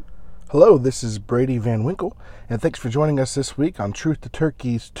Hello, this is Brady Van Winkle, and thanks for joining us this week on Truth to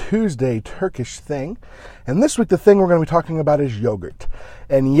Turkey's Tuesday Turkish Thing. And this week, the thing we're going to be talking about is yogurt.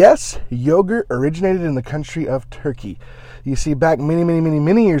 And yes, yogurt originated in the country of Turkey. You see, back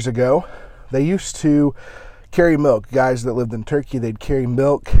many years ago, they used to carry milk. Guys that lived in Turkey, they'd carry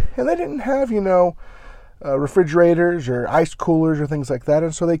milk, and they didn't have, refrigerators or ice coolers or things like that.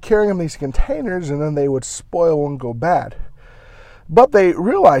 And so they carry them in these containers, and then they would spoil and go bad. But they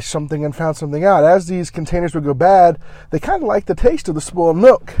realized something and found something out. As these containers would go bad, they kind of liked the taste of the spoiled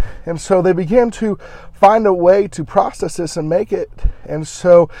milk. And so they began to find a way to process this and make it. And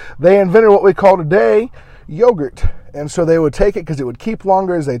so they invented what we call today yogurt. And so they would take it because it would keep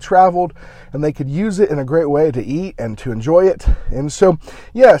longer as they traveled, and they could use it in a great way to eat and to enjoy it. And so,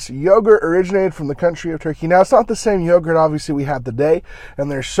 yes, yogurt originated from the country of Turkey. Now, it's not the same yogurt, obviously, we have today, and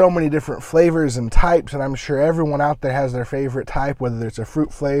there's so many different flavors and types, and I'm sure everyone out there has their favorite type, whether it's a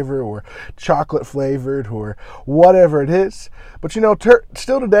fruit flavor or chocolate flavored or whatever it is. But,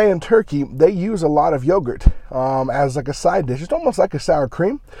 still today in Turkey, they use a lot of yogurt as like a side dish. It's almost like a sour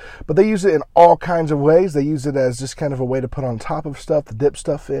cream, but they use it in all kinds of ways. They use it as just kind of a way to put on top of stuff, to dip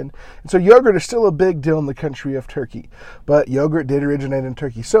stuff in. And so yogurt is still a big deal in the country of Turkey. But yogurt did originate in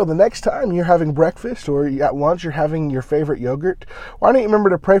Turkey. So the next time you're having breakfast or at lunch you're having your favorite yogurt, why don't you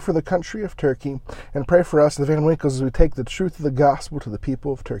remember to pray for the country of Turkey and pray for us, the Van Winkles, as we take the truth of the gospel to the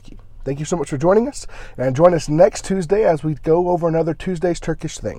people of Turkey. Thank you so much for joining us, and join us next Tuesday as we go over another Tuesday's Turkish Thing.